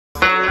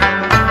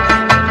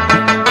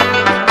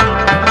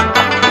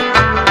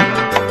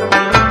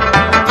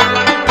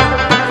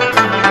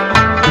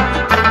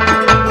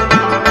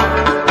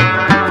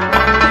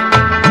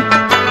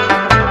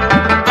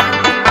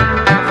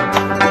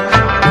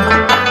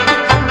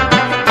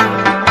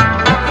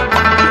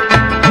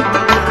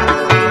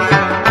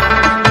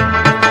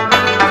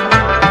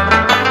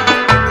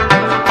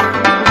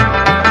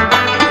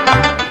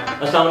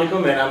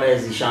मेरा नाम है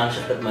ज़ीशान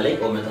शफकत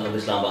मलिक और मैं ताल्लुक़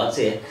इस्लाम आबाद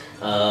से है।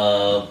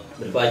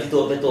 रिवायती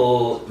तौर पे तो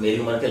मेरी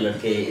उम्र के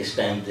लड़के इस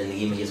टाइम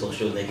ज़िंदगी में ये सोच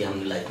रहे होते हैं कि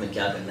हमने लाइफ में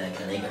क्या करना है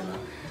क्या नहीं करना,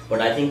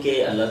 बट आई थिंक कि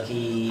अल्लाह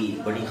की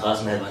बड़ी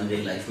ख़ास मेहरबानी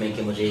रही लाइफ में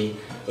कि मुझे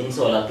इन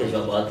सवालों के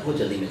जवाब बहुत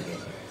जल्दी मिल गए।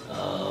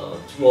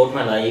 थ्रू आउट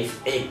माई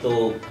लाइफ एक तो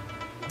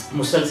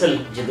मुसलसल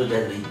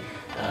जद्दोजहद रही,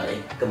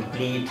 एक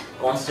कंप्लीट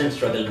कांस्टेंट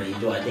स्ट्रगल रही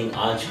जो आई थिंक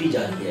आज भी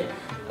जारी है।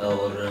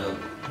 और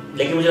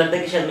लेकिन मुझे लगता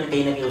है कि शायद मैंने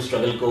कहीं ना कहीं उस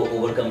स्ट्रगल को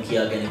ओवरकम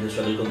किया, कहीं ना कहीं उस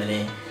स्ट्रगल को मैंने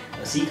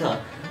सीखा।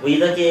 वो ये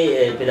था कि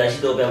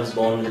पैदाइशी तौर पर I was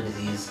born with a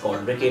disease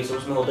called rickets.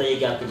 उसमें होता है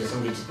कि आपके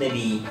जिस्म के जितने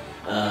भी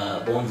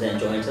बोन्स हैं,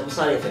 जॉइंट्स हैं, वो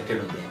सारे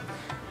अफेक्टेड होते हैं।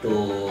 तो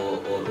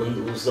और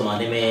उस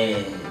ज़माने में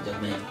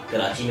जब मैं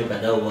कराची में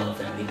पैदा हुआ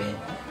फैमिली में,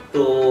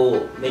 तो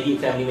मेरी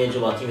फैमिली में जो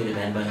बाकी मेरे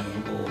बहन भाई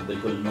हैं वो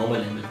बिल्कुल नॉर्मल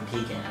हैं, बिल्कुल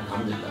ठीक हैं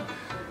अल्हम्दुलिल्लाह।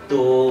 तो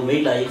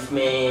मेरी लाइफ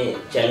में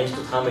चैलेंज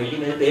तो था, मेरे लिए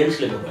मेरे पेरेंट्स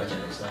के लिए बहुत बड़ा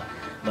चैलेंज था।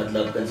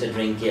 मतलब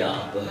कंसिडरिंग कि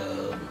आप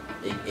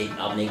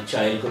आपने एक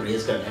चाइल्ड को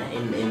रेज़ करना है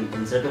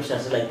इन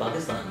सर्कमस्टेंसेस लाइक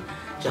पाकिस्तान,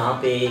 जहाँ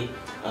पे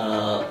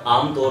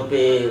आम तौर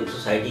पे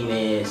सोसाइटी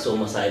में सो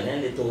मसाइल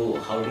हैं। तो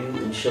हाउ डू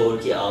यू इंश्योर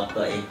कि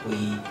आपका एक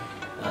कोई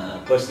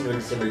पर्सन विद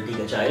डिसेबिलिटी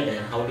का चाइल्ड है,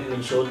 हाउ डू यू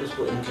इंश्योर कि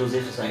उसको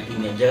इंक्लूसिव सोसाइटी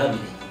में जगह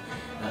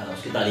मिलेगी,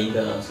 उसकी तालीम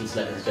का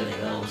सिलसिला कैसे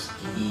चलेगा,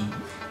 उसकी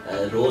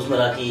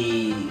रोज़मर्रा की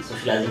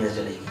सोशलाइजिंग कैसे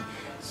चलेगी।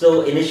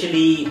 सो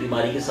इनिशियली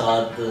बीमारी के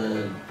साथ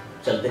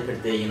चलते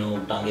फिरते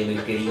टांगे में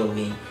टेढ़ी हो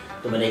गई,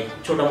 तो मैंने एक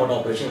छोटा मोटा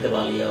ऑपरेशन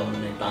करवा लिया।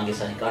 उन्होंने टांगे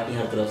सारी काटी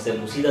हर तरफ से,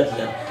 वो सीधा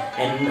किया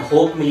एंड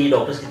होप मिली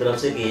डॉक्टर्स की तरफ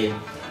से कि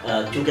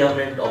चूँकि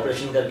हमने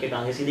ऑपरेशन करके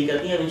टांगे सीधी कर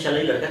दी, अब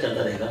इंशाल्लाह ये लड़का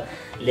चलता रहेगा।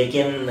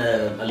 लेकिन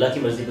अल्लाह की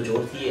मर्ज़ी कुछ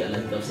और थी,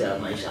 अल्लाह की तरफ से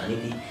आजमाइश आनी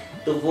थी।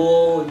 तो वो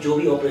जो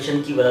भी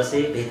ऑपरेशन की वजह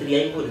से बेहतरी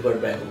आई वो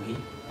रिवर्ट बैक होगी।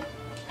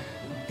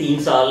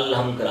 3 साल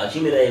हम कराची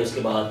में रहे,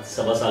 उसके बाद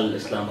 1.25 साल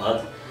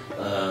इस्लामाबाद,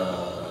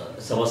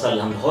 1.25 साल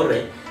हम लाहौर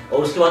रहे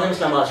और उसके बाद हम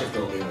इस्लामाबाद शिफ्ट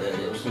हो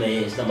गए। उसमें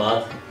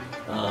इस्लामाबाद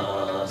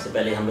से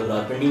पहले हम लोग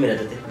रावलपिंडी में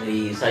रहते थे।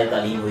 मेरी सारी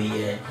तालीम हुई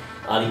है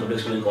army public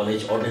school and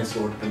college ordinance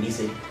road पिंडी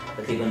से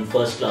तकरीबन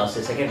 1st क्लास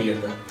से 2nd ईयर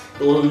तक।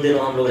 तो उन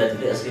दिनों हम लोग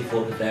रहते थे असली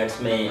 4 के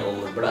फ्लैट्स में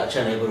और बड़ा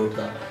अच्छा नेबरहुड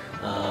था।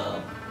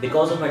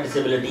 बिकॉज ऑफ माई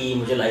डिसेबिलिटी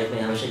मुझे लाइफ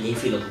में हमेशा यही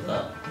फील होता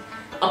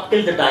था अप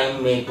टिल द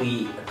टाइम में कोई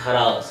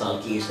 18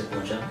 साल की एज तक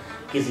पहुँचा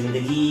कि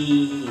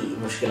ज़िंदगी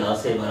मुश्किलात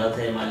से भरा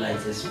है, my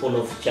life is full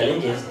of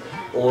challenges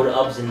और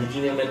अब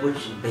ज़िंदगी में मैं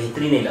कुछ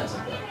बेहतरी नहीं ला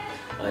सकता।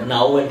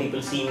 Now when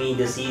people see me,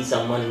 they see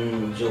someone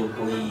जो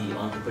कोई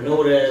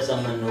entrepreneur है,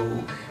 someone who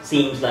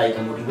seems like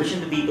a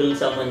motivation to people,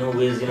 someone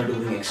who is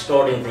doing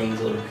extraordinary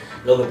things और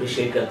लोग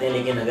appreciate करते हैं।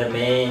 लेकिन अगर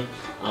मैं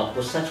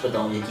आपको सच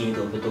बताऊँ यकीनी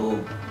तौर पे, तो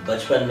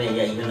बचपन में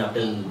या इवन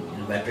आफ्टर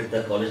मैट्रिक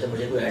तक कॉलेज तक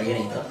मुझे कोई आइडिया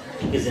नहीं था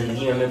कि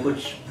ज़िंदगी में मैं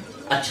कुछ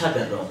अच्छा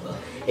कर रहा हूँ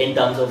in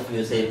terms of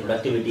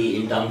productivity,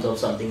 in terms of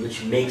something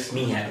which makes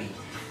me happy।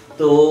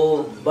 तो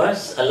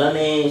बस अल्लाह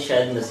ने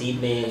शायद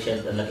नसीब में,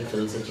 शायद अल्लाह के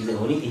फजल से चीज़ें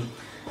होनी थी।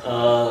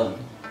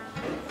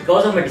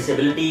 बिकॉज ऑफ माई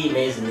डिसेबिलिटी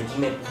मैं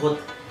ज़िंदगी में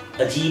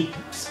बहुत अजीब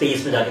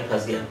स्पेस में जाके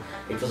फंस गया।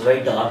 It was very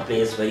dark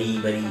place, very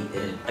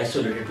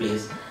isolated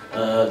place.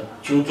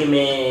 चूँकि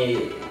मैं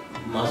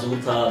माजूर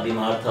था,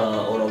 बीमार था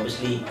और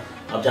ऑब्वियसली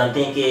आप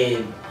जानते हैं कि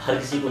हर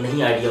किसी को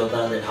नहीं आइडिया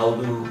होता that how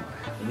do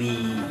we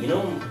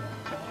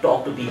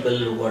talk to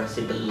people who are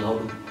disable, how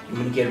to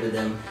communicate with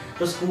them.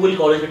 तो स्कूल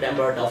कॉलेज में टाइम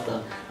बड़ा टफ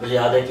था। मुझे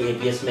याद है कि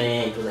APS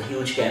में it was a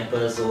huge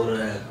campus और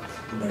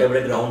बड़े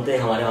बड़े ग्राउंड थे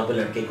हमारे वहाँ पे।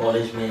 लड़के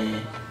कॉलेज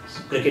में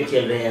क्रिकेट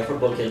खेल रहे हैं,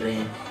 फुटबॉल खेल रहे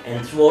हैं।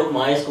 And through out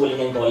my schooling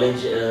and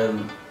college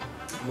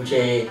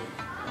मुझे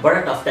बड़ा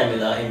टफ टाइम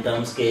मिला इन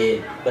टर्म्स के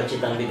बच्चे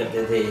तंग भी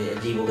करते थे,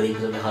 अजीब व गरीब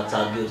किस्म के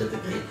हादसा भी हो जाते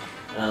थे।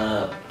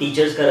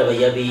 टीचर्स का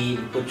रवैया भी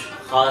कुछ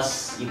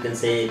ख़ास यू कैन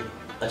से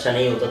अच्छा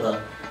नहीं होता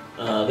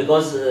था।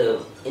 Because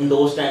in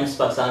those times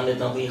Pakistan में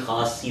इतना कोई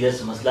ख़ास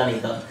सीरियस मसला नहीं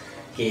था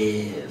कि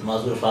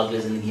माजूर अफराद की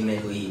ज़िंदगी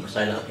में कोई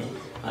मसाइल आते हैं।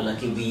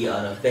 हालांकि we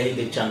are a very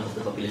big chunk of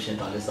the population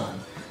Pakistan,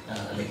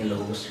 लेकिन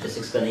लोगों को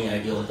स्टेटिस्टिक्स का नहीं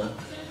आइडिया होता।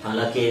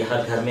 हालांकि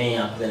हर घर में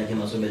आपको कहने के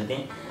मौसम मिलते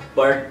हैं।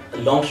 But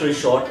long story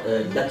short,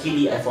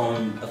 luckily I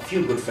found a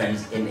few good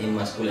friends in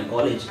my school and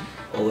college,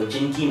 और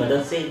जिनकी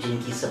मदद से,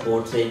 जिनकी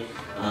सपोर्ट से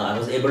I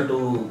was able to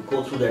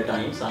go through that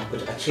times. आप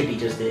कुछ अच्छे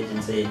टीचर्स थे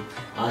जिनसे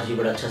आज भी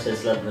बड़ा अच्छा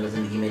सिलसिला मेरी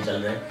ज़िंदगी में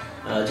चल रहा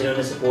है,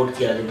 जिन्होंने सपोर्ट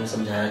किया, जिन्होंने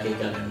समझाया कि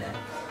क्या करना है।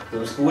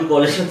 तो स्कूल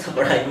कॉलेज में तो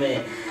पढ़ाई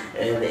में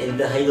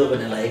इंतहाई दो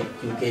बने लाइक,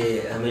 क्योंकि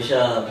हमेशा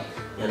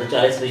या तो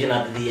 40 डिवीजन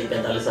आती थी या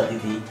 45 आती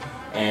थी।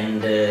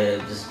 And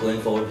just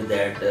going forward with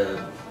that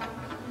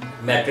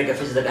matric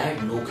aphis तक आई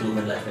हैड नो क्लू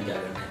मेरी लाइफ में क्या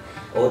करना है।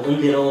 और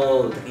उन दिनों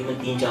तकरीबन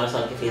 3-4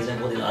 साल के फेज़ में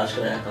बहुत इलाज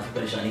कराया, काफ़ी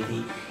परेशानी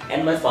थी।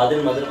 And my father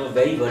and mother were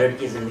very worried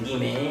कि ज़िंदगी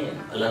में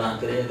अल्लाह ना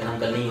करे अगर हम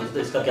कल नहीं होते तो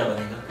इसका क्या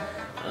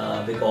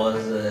बनेगा। बिकॉज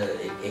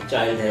एक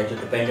चाइल्ड है जो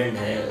डिपेंडेंट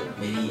है,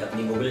 मेरी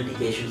अपनी मोबिलिटी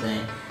के इश्यूज़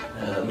हैं,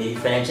 मेरी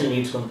फाइनेंशियल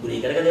नीड्स को हम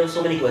पूरी करेगा। There were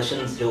so many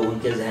questions जो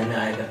उनके जहन में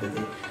आया करते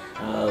थे।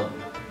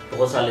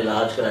 बहुत साल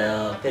इलाज कराया,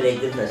 फिर एक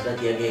दिन फैसला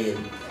किया कि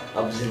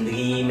अब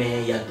ज़िंदगी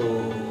में या तो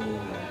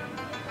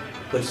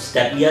कुछ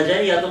स्टेप लिया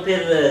जाए या तो फिर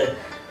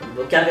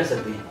क्या कर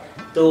सकते हैं।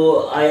 तो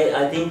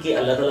आई थिंक कि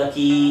अल्लाह ताला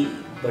की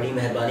बड़ी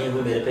मेहरबानी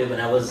हुई मेरे पे।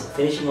 When I was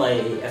finishing my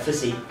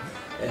FSc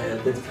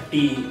with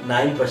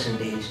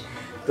 59%.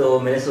 تو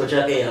میں نے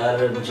سوچا کہ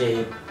یار مجھے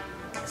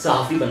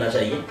صحافی بننا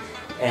چاہیے.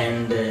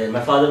 And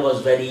my father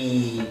was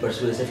very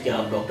persuasive کہ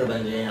آپ ڈاکٹر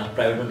بن جائیں, آپ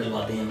پرائیویٹ میں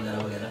ڈلواتے ہیں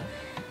وغیرہ وغیرہ.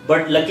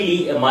 But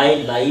luckily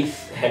my life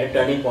had a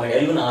turning point.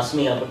 Even ask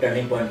me آپ کا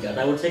ٹرننگ پوائنٹ کیا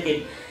تھا. آئی وڈ سے کہ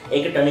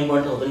ایک ٹرننگ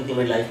پوائنٹ تو ہوتا نہیں تھی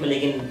میری لائف میں,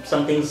 لیکن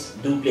some things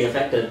do play a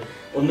factor.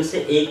 ان میں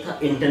سے ایک تھا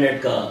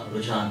انٹرنیٹ کا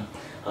رجحان.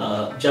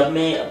 جب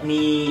میں اپنی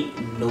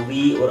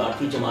 9ویں اور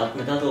 8ویں جماعت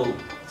میں تھا تو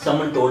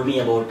someone told me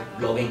about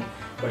blogging.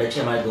 بڑے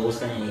اچھے ہمارے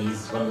دوست ہیں, ہی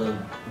is one of the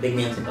big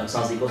names in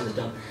Pakistan eco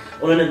system.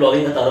 انہوں نے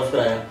بلاگنگ کا تعارف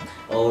کرایا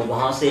اور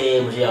وہاں سے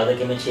مجھے یاد ہے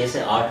کہ میں 6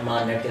 سے 8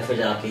 ماہ نیٹ کیفے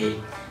جا کے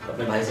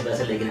اپنے بھائی سے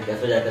پیسے لے کے نیٹ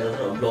کیفے جا کرتا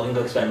تھا اور بلاگنگ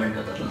کو ایکسپیریمنٹ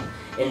کرتا تھا.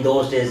 ان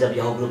دوز ڈیز جب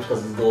یہاں گروپس کا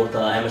دور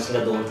تھا, ایم ایس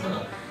کا دور تھا,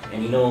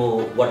 and you know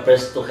word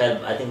press تو خیر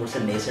آئی تھنک اس سے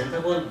نیسنٹ تھا,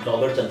 وہ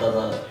بلاگر چلتا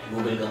تھا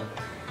گوگل کا.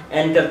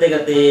 اینڈ کرتے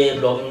کرتے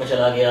بلاگنگ میں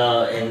چلا گیا.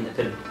 اینڈ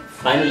پھر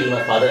فائنلی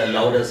مائی فادر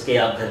الاؤڈ اس کہ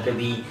آپ گھر پہ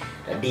بھی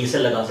ڈی ایس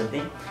ایل لگا سکتے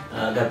ہیں.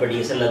 گھر پہ ڈی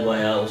ایس ایل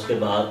لگوایا. اس کے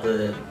بعد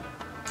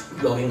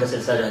بلاگنگ کا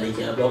سلسلہ جاری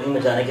کیا. بلاگنگ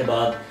میں جانے کے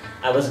بعد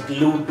I was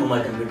گلوڈ to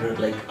my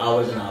computer like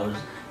hours and hours,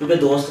 کیونکہ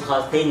دوست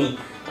خاص تھے نہیں.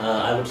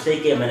 آئی وڈ سے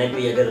کہ میں نے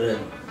کوئی اگر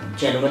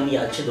جینون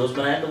یا اچھے دوست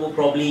بنائے تو وہ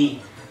پرابلی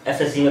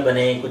ایف ایس سی میں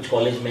بنے, کچھ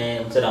کالج میں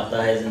ان سے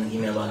رابطہ ہے زندگی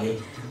میں اب آگے,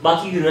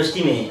 باقی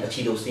یونیورسٹی میں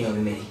اچھی دوستی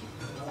ہوگی میری.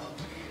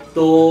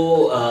 تو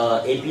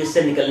اے پی ایس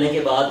سے نکلنے کے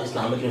بعد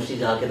اسلامک یونیورسٹی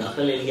جا کے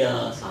داخلہ لے لیا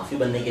صحافی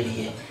بننے کے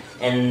لیے.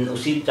 اینڈ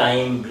اسی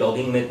ٹائم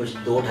بلاگنگ میں کچھ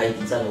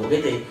 2-2.5-3 سال ہو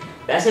گئے تھے.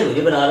 پیسے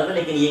وہی بنا رہا تھا,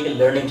 لیکن یہ کہ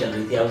لرننگ چل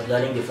رہی تھی. I was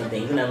learning different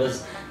things and I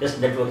was just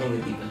net working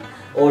with people.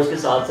 اور اس کے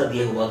ساتھ ساتھ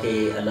یہ ہوا کہ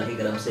اللہ کی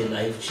کرم سے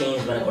life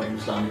change when according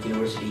to Islamic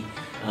university.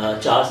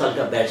 4 سال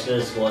کا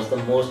bachelors was the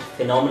most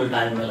phenomenal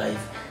time in my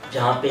life,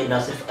 جہاں پہ نہ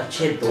صرف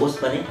اچھے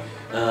دوست بنے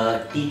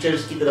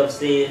ٹیچرس کی طرف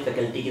سے,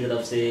 فیکلٹی کی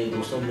طرف سے,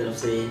 دوستوں کی طرف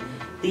سے.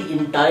 The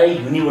entire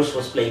universe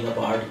was playing a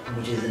part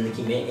مجھے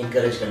زندگی میں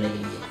انکریج کرنے کے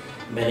لیے.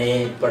 میں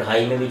نے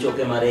پڑھائی میں بھی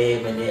چوکے مارے.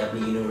 میں نے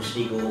اپنی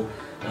یونیورسٹی کو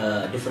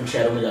ڈفرینٹ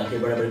شہروں میں جا کے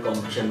بڑے بڑے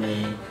کمپٹیشن میں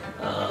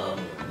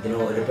یو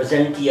نو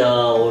ریپرزینٹ کیا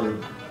اور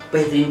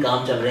بہترین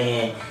کام چل رہے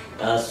ہیں.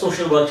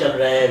 سوشل ورک چل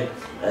رہا ہے,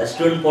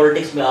 اسٹوڈنٹ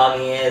پالیٹکس میں آ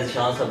گئے ہیں,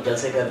 زیشان سب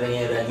جلسے کر رہے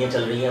ہیں, ریلیاں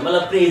چل رہی ہیں,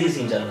 مطلب کریزی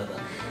سین چل رہا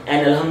تھا.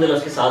 اینڈ الحمد للہ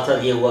اس کے ساتھ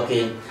ساتھ یہ ہوا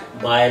کہ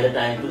by the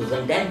time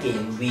 2010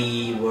 came we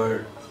were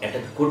at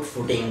a good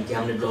footing کہ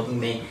ہم نے بلاگنگ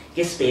میں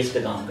کس اسپیس پہ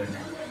کام کرنا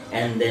ہے.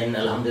 اینڈ دین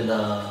الحمد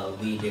للہ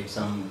we did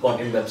some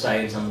content web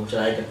sites, ہم وہ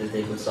چلایا کرتے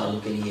تھے کچھ سالوں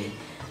کے لیے.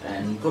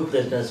 And good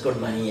business,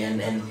 good money.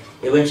 And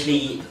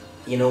eventually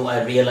you know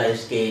I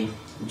realise کہ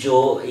جو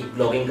ایک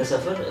بلاگنگ کا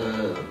سفر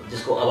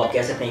جس کو اب آپ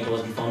کہہ سکتے ہیں کہ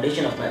was the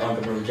foundation of my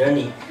entrepreneur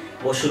journey,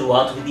 وہ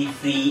شروعات ہوئی تھی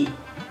فری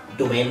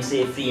ڈومین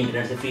سے, فری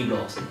انٹرنیٹ سے, فری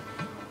بلاگ سے.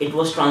 It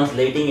was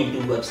translating in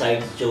to web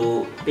sites جو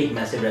بگ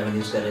میسو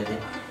ریونیوز کر رہے تھے.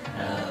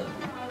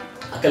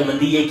 عقل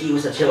مندی یہ کی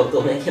اس اچھے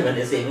وقتوں میں کہ میں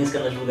نے سیونگس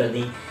کرنا شروع کر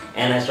دی.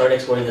 And I start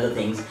exploring other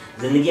things.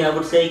 زندگی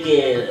میں سے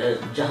کہ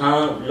جہاں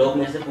لوگ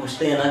میرے سے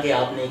پوچھتے ہیں نا کہ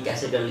آپ نے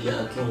کیسے کر لیا,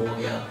 کیوں ہو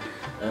گیا,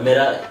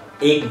 میرا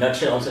ایک نٹ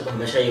شیل ان سے تو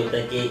ہمیشہ یہ ہوتا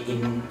ہے کہ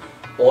ان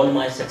all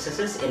my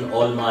successes, in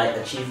all my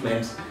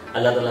achievements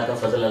اللہ تعالیٰ کا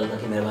فضل,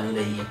 اللہ کی مہربانی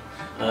رہی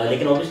ہے.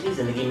 لیکن obviously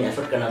زندگی میں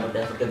ایفرٹ کرنا پڑتا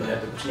ہے, ایفرٹ کے بغیر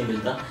تو کچھ نہیں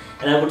ملتا.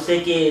 اینڈ آئی وڈ سے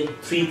کہ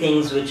 3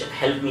 things which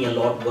helped me a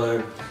lot were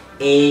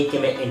A کہ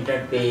میں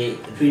انٹرنیٹ پہ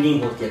ریڈنگ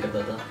بہت کیا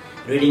کرتا تھا.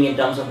 Reading in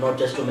terms of not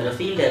just جو میرا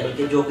فیلڈ ہے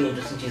بلکہ جو کوئی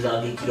انٹرسٹنگ چیز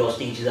آ گئی,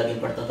 کیوریوسٹی کی چیز آ گئی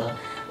پڑھتا تھا.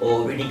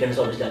 اور ریڈنگ کرنے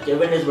سے obviously آپ کی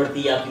اویئرنیس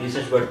بڑھتی ہے, آپ کی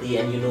ریسرچ بڑھتی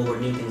ہے, and you know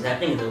what new things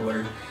happening in the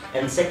world.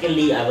 And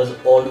secondly I was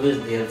always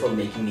there for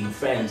making new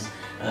friends.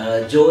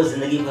 جو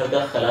زندگی بھر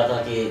کا خلا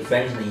تھا کہ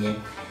فرینڈس نہیں ہیں.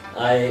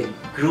 I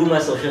grew my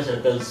social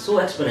circle so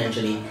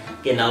exponentially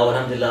کہ now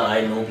alhamdulillah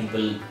I know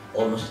people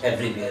almost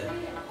everywhere.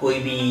 کوئی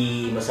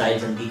بھی مسائل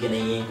زندگی کے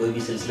نہیں ہیں, کوئی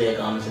بھی سلسلے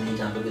کام سے نہیں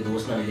جہاں پہ کوئی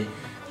دوست نہ ملے.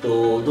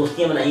 تو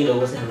دوستیاں بنائی,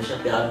 لوگوں سے ہمیشہ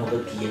پیار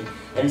محبت کی ہے.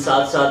 اینڈ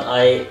ساتھ ساتھ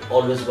I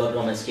always worked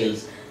on my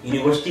skills.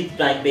 University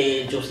time پہ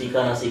جو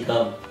سیکھا نہ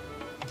سیکھا,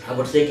 I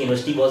would say کہ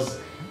university was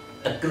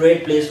a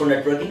great place for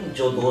networking.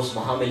 جو دوست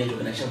وہاں ملے, جو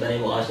کنیکشن بنے,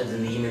 وہ آج تک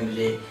زندگی میں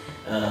مجھے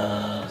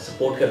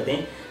سپورٹ کرتے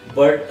ہیں.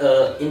 But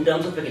in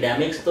terms of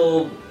academics تو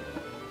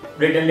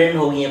ریڈنڈنٹ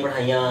ہو گئی ہیں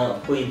پڑھائیاں,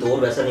 کوئی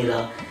دور ویسا نہیں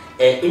رہا.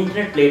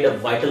 Internet played a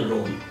vital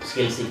role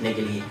skill سیکھنے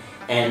کے لیے.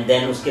 اینڈ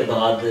دین اس کے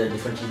بعد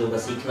ڈفرینٹ چیزوں کا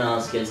سیکھنا,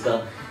 اسکلس کا,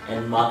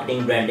 and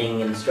marketing,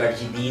 branding and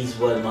strategy,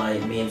 these were مائی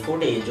مین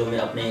فوٹے, جو میں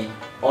اپنے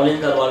آن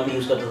لائن کاروبار بھی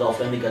یوز کرتا تھا,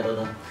 آف لائن بھی کرتا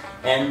تھا.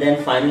 And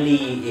then finally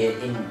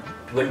in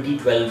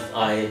 2012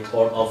 I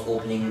thought of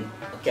opening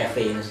a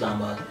cafe in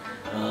Islam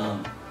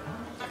Abad.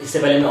 اس سے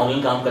پہلے میں آن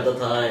لائن کام کرتا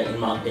تھا in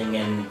marketing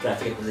and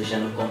traffic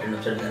acquisition, content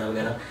web site وغیرہ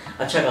وغیرہ.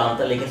 اچھا کام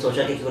تھا, لیکن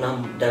سوچا کہ کیوں نہ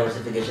ہم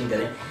ڈائیورسفیکیشن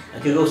کریں,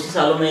 کیونکہ اسی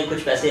سالوں میں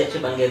کچھ پیسے اچھے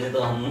بن گئے تھے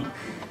تو ہم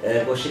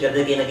کوشش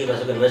کرتے کہ نہ کہ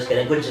پیسوں کو انویسٹ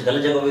کریں. کچھ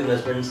غلط جگہوں پہ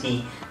انویسٹمنٹس کی,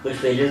 کچھ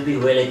فیلئرز بھی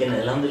ہوئے, لیکن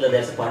الحمد للہ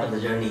that's a part of the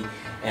journey.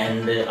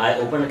 And I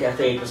open a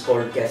cafe, it was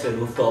called cafe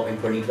roof top in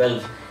 2012.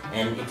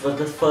 And it was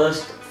the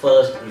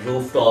first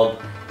roof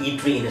top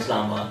ایٹری ان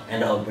اسلام آباد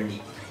اینڈ راولپنڈی.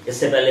 اس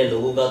سے پہلے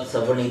لوگوں کا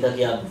تصور نہیں تھا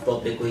کہ آپ روف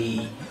ٹاپ پہ کوئی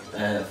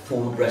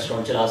فوڈ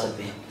ریسٹورینٹ چلا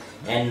سکتے ہیں.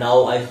 And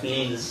now I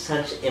feel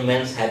such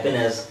immense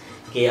happiness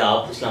کہ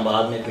آپ اسلام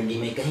آباد میں, پنڈی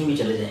میں کہیں بھی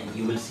چلے جائیں,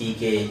 یو ول سی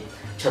کہ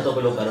छतों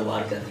पे लोग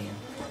कारोबार कर रहे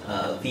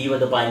हैं. We were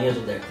the pioneers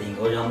of that thing.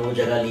 और हमने वो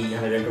जगह ली,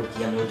 हमने रेंट आउट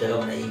किया, हमने वो जगह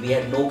बनाई. वी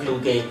हैड नो क्लू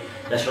के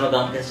रेस्टोरेंट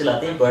काम कैसे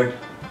चलाते हैं,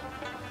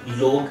 बट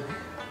लोग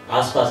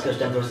आसपास के उस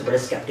टाइम थोड़े से बड़े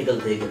स्केप्टिकल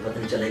थे कि पता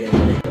नहीं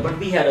चलेगा. But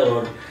we had a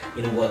lot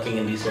working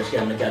in research कि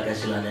हमने क्या क्या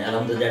चलाना है.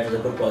 अल्हम्दुलिल्लाह that was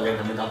a good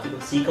project. हमने काफ़ी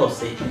कुछ सीखा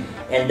उससे.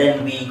 And then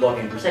we got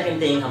into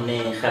second thing. हमने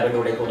खैबर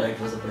डोडे को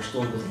it was a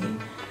Pashtun cuisine,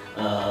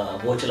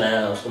 वो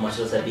चलाया. उसको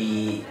माशाल्लाह से अभी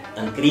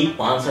करीब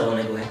 5 साल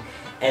होने को है.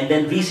 And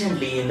then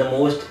recently in the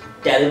most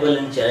terrible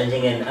and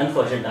challenging and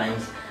unfortunate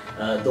times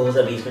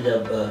 2020 में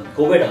जब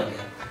कोविड आ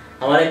गया,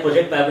 हमारा एक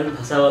प्रोजेक्ट पैबन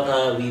फंसा हुआ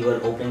था. We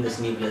were opening this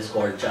new place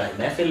called चाय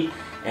महफिल.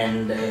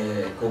 एंड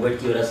कोविड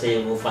की वजह से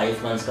वो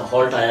 5 months का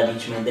हॉल्ट आया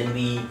बीच में. Then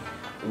we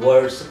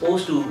were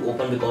suppose to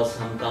open because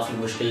हम काफ़ी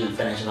मुश्किल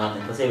फाइनेंशियल हाथ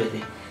में फंसे हुए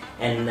थे.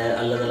 एंड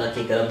अल्लाह ताला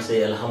के करम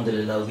से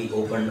अल्हम्दुलिल्लाह we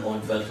open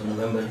on 12th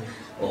November.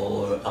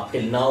 और up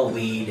till now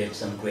we did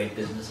some great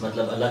business.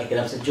 मतलब अल्लाह के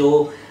करम से जो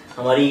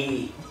हमारी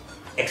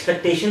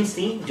एक्सपेक्टेशंस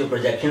थी, जो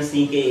प्रोजेक्शंस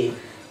थी कि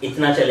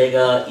इतना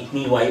चलेगा,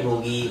 इतनी वाइब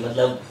होगी,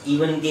 मतलब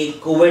इवन के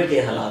कोविड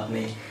के हालात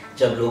में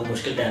जब लोग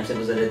मुश्किल टाइम से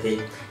गुजर रहे थे,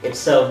 it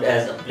served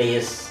as a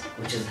place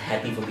which is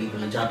happy for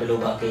people, जहाँ पे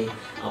लोग आके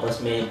आपस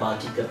में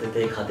बातचीत करते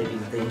थे, खाते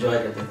पीते थे, enjoy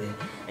करते थे.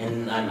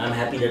 and I'm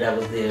happy that I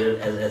was there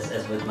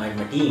as with my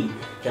team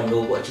कि हम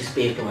लोगों को अच्छी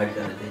space provide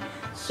कर रहे थे.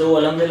 so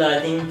अल्हम्दुलिल्लाह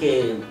I think कि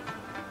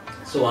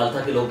सवाल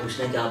था कि लोग पूछ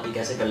रहे हैं कि आप ये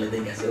कैसे कर लेते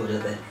हैं, कैसे हो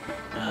जाता है.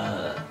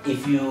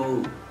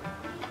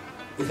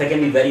 if I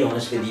can be very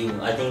honest with you,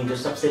 I think जो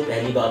सबसे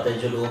पहली बात है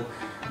जो लोग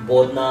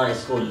बहुत ना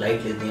इसको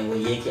लाइट लेते हैं, वो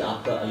ये कि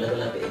आपका अल्लाह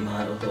ताला पे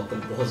ईमान और तवक्कुल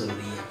बहुत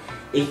ज़रूरी है.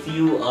 If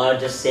you are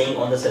just saying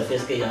on the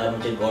surface कि यार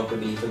मुझे God पे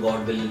believe है,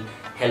 God will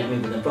help me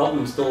with the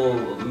problems, तो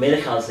मेरे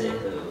ख्याल से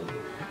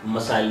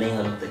मसाइल नहीं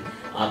हल होते.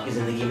 आपकी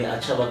ज़िंदगी में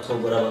अच्छा वक्त हो,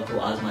 बुरा वक्त हो,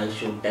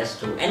 आजमाइश हो,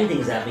 टेस्ट हो,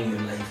 anything is happening in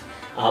your life,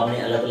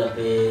 आपने अल्लाह ताला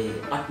पे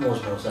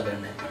utmost भरोसा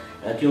करना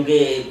है. क्योंकि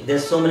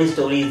there's so many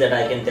stories that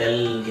I can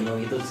tell,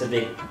 ये तो सिर्फ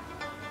एक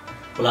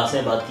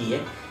खुलासे में बात की है.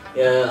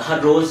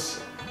 हर रोज़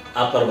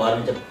आप कारोबार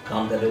में जब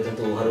काम कर रहे होते हैं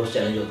तो हर रोज़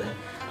चैलेंज होता है.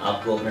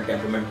 आपको अपना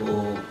टेम्परमेंट को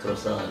थोड़ा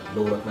सा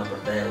लो रखना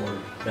पड़ता है और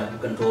फिर आपको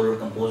कंट्रोल और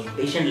कंपोज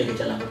पेशेंट लेके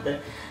चलना पड़ता है.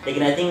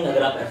 लेकिन आई थिंक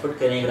अगर आप एफर्ट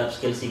करें, अगर आप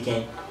स्किल सीखें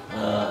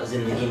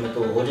ज़िंदगी में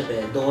तो हो जाता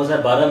है.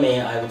 2012 में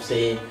आई वुड से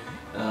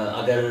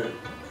अगर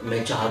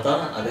मैं चाहता,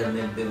 अगर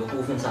मैं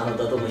बेवकूफ़ इंसान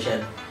होता तो मैं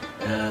शायद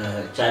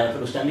चाहे मैं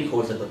फिर उस टाइम भी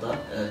खोल सकता था.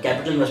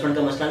 कैपिटल इन्वेस्टमेंट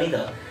का मसला नहीं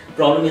था.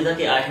 प्रॉब्लम ये था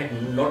कि I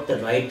had not the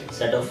right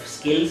set of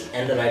skills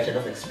and the right set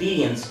of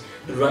experience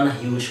to run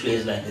a huge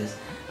place like this.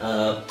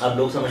 अब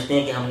लोग समझते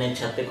हैं कि हमने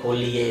छत पे खोल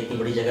ली है, इतनी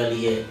बड़ी जगह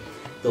ली है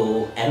तो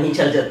एम ही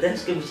चल जाते हैं.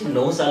 उसके पीछे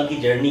 9 साल की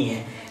जर्नी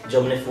है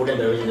जो हमने फूड एंड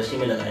बेवरेज इंडस्ट्री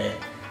में लगाया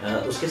है.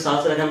 उसके साथ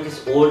साथ अगर हम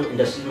किसी और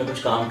इंडस्ट्री में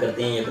कुछ काम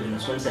करते हैं या कुछ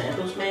इन्वेस्टमेंट्स हैं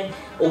तो उसमें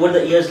ओवर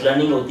द ईयर्स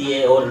लर्निंग होती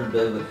है और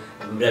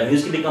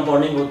रेवेन्यूज़ की भी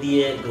कंपाउंडिंग होती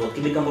है, ग्रोथ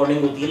की भी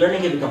कंपाउंडिंग होती है,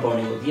 लर्निंग की भी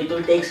कंपाउंडिंग होती है. तो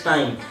it takes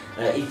time.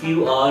 If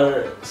you are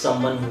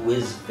someone who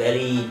is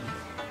very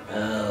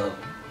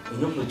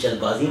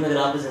जल्दबाजी में अगर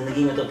आप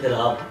ज़िंदगी में, तो फिर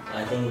आप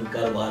आई थिंक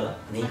कारोबार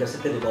नहीं कर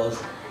सकते.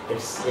 Because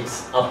it's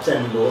ups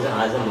and lows and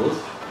highs and lows.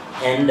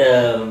 and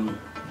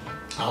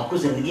आपको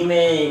ज़िंदगी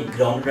में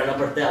ग्राउंड रहना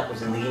पड़ता है, आपको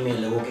ज़िंदगी में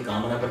लोगों के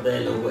काम आना पड़ता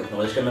है, लोगों को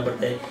एक्नॉलेज करना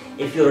पड़ता है.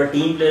 If you are a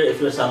team player,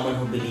 if you are someone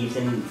who believes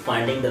in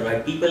finding the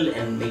right people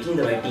and making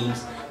the right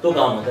teams, तो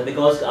काम होता है.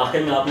 बिकॉज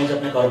आखिर में आपने जब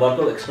अपने कारोबार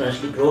को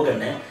एक्सपोनेंशियली ग्रो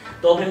करना है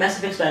तो आपने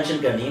मैसिव एक्सपेंशन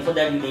करनी है. For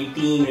that you need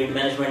team, you need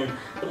management.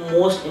 The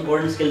most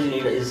important skills you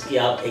need is कि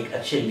आप एक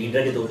अच्छे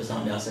लीडर के तौर पर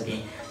सामने आ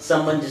सकें.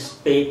 समवन जिस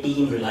पे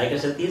टीम रिलाई कर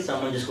सकती है,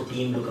 समवन जिसको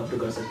टीम लुक अप टू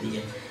कर सकती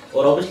है.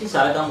 और ऑब्वियसली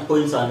सारा काम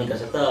कोई इंसान नहीं कर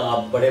सकता.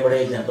 आप बड़े बड़े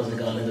एग्जांपल्स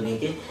निकाल लें दुनिया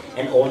के,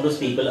 and all those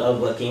people are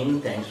working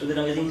thanks to their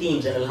amazing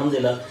teams. And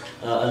अल्हम्दुलिल्लाह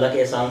अल्लाह के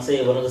एहसान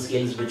से one of the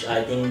skills which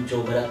I think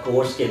जो मेरा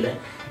कोर स्किल है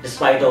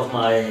डिस्पाइट ऑफ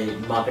माय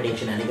मार्केटिंग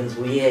शेनैनिगन्स,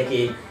 वो ये है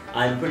कि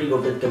I am pretty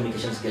good with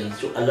communication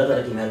skills. जो अल्लाह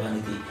ताला की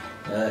मेहरबानी थी.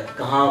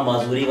 कहाँ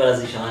माजूरी वाला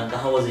ज़ीशान,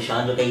 कहाँ वो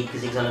ज़ीशान जो कहीं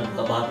किसी के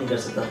साथ बात नहीं कर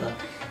सकता था.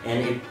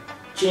 And it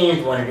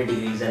changed 180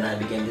 degrees and I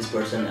became this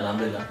person,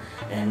 alhamdulillah.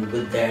 And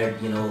with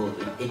that,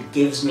 it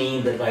gives me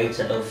the right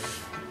set of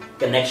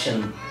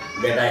connection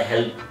that I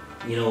help,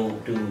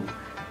 to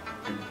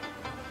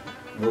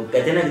वो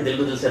कहते हैं ना कि दिल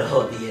को दिल से रहा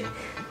होती है.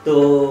 तो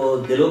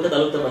दिलों का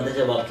ताल्लुक तब बनता है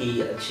जब आपकी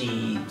अच्छी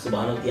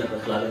ज़ुबान होती है, आपका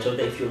अखलाक अच्छा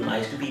होता है. If you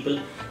nice to people,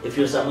 if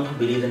you someone who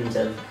believes in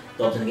himself,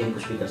 तो आप ज़िंदगी में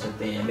कुछ भी कर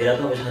सकते हैं. मेरा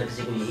तो हमेशा हर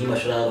किसी को यही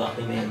मशवरा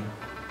वाकई में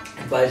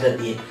एडवाइस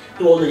रहती है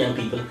to all the young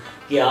people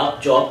कि आप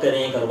जॉब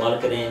करें, कारोबार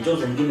करें, जो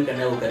ज़िंदगी में करना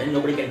है वो करें.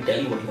 Nobody can tell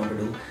you what you want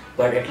to do,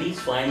 but at least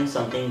find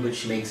something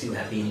which makes you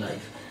happy in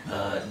life.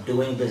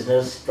 Doing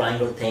business,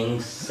 trying out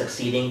things,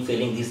 succeeding,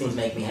 Fehling, these things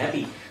make me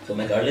happy. तो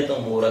मैं कर लेता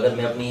हूँ. और अगर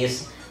मैं अपनी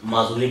इस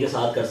माजूरी के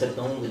साथ कर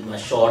सकता हूँ विद माई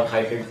शॉर्ट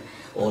हाइटेड,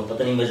 और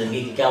पता नहीं मेरी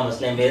ज़िंदगी के क्या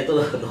मसले हैं, मेरे तो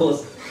रोज़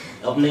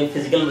अपने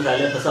फिजिकल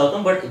मसाइल में फंसा होता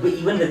हूँ. बट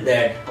इवन विद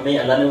दैट हमें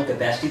अल्लाह ने वो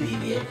कैपेसिटी दी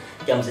हुई है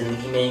कि हम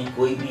ज़िंदगी में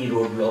कोई भी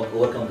रोड ब्लॉक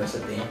ओवरकम कर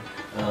सकते हैं.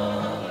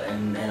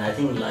 एंड आई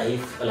थिंक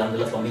लाइफ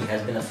अल्हम्दुलिल्लाह for me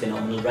has been a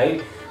phenomenal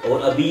ride.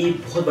 और अभी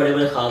बहुत बड़े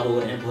बड़े ख्वाब हो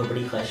रहे हैं, बहुत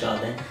बड़ी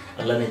ख्वाहिशात हैं.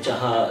 अल्लाह ने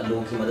चाहा,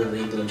 लोगों की मदद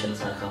रही तो इंशाल्लाह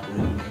सारे ख्वाब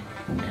पूरे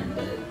होंगे. And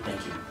thank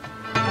you.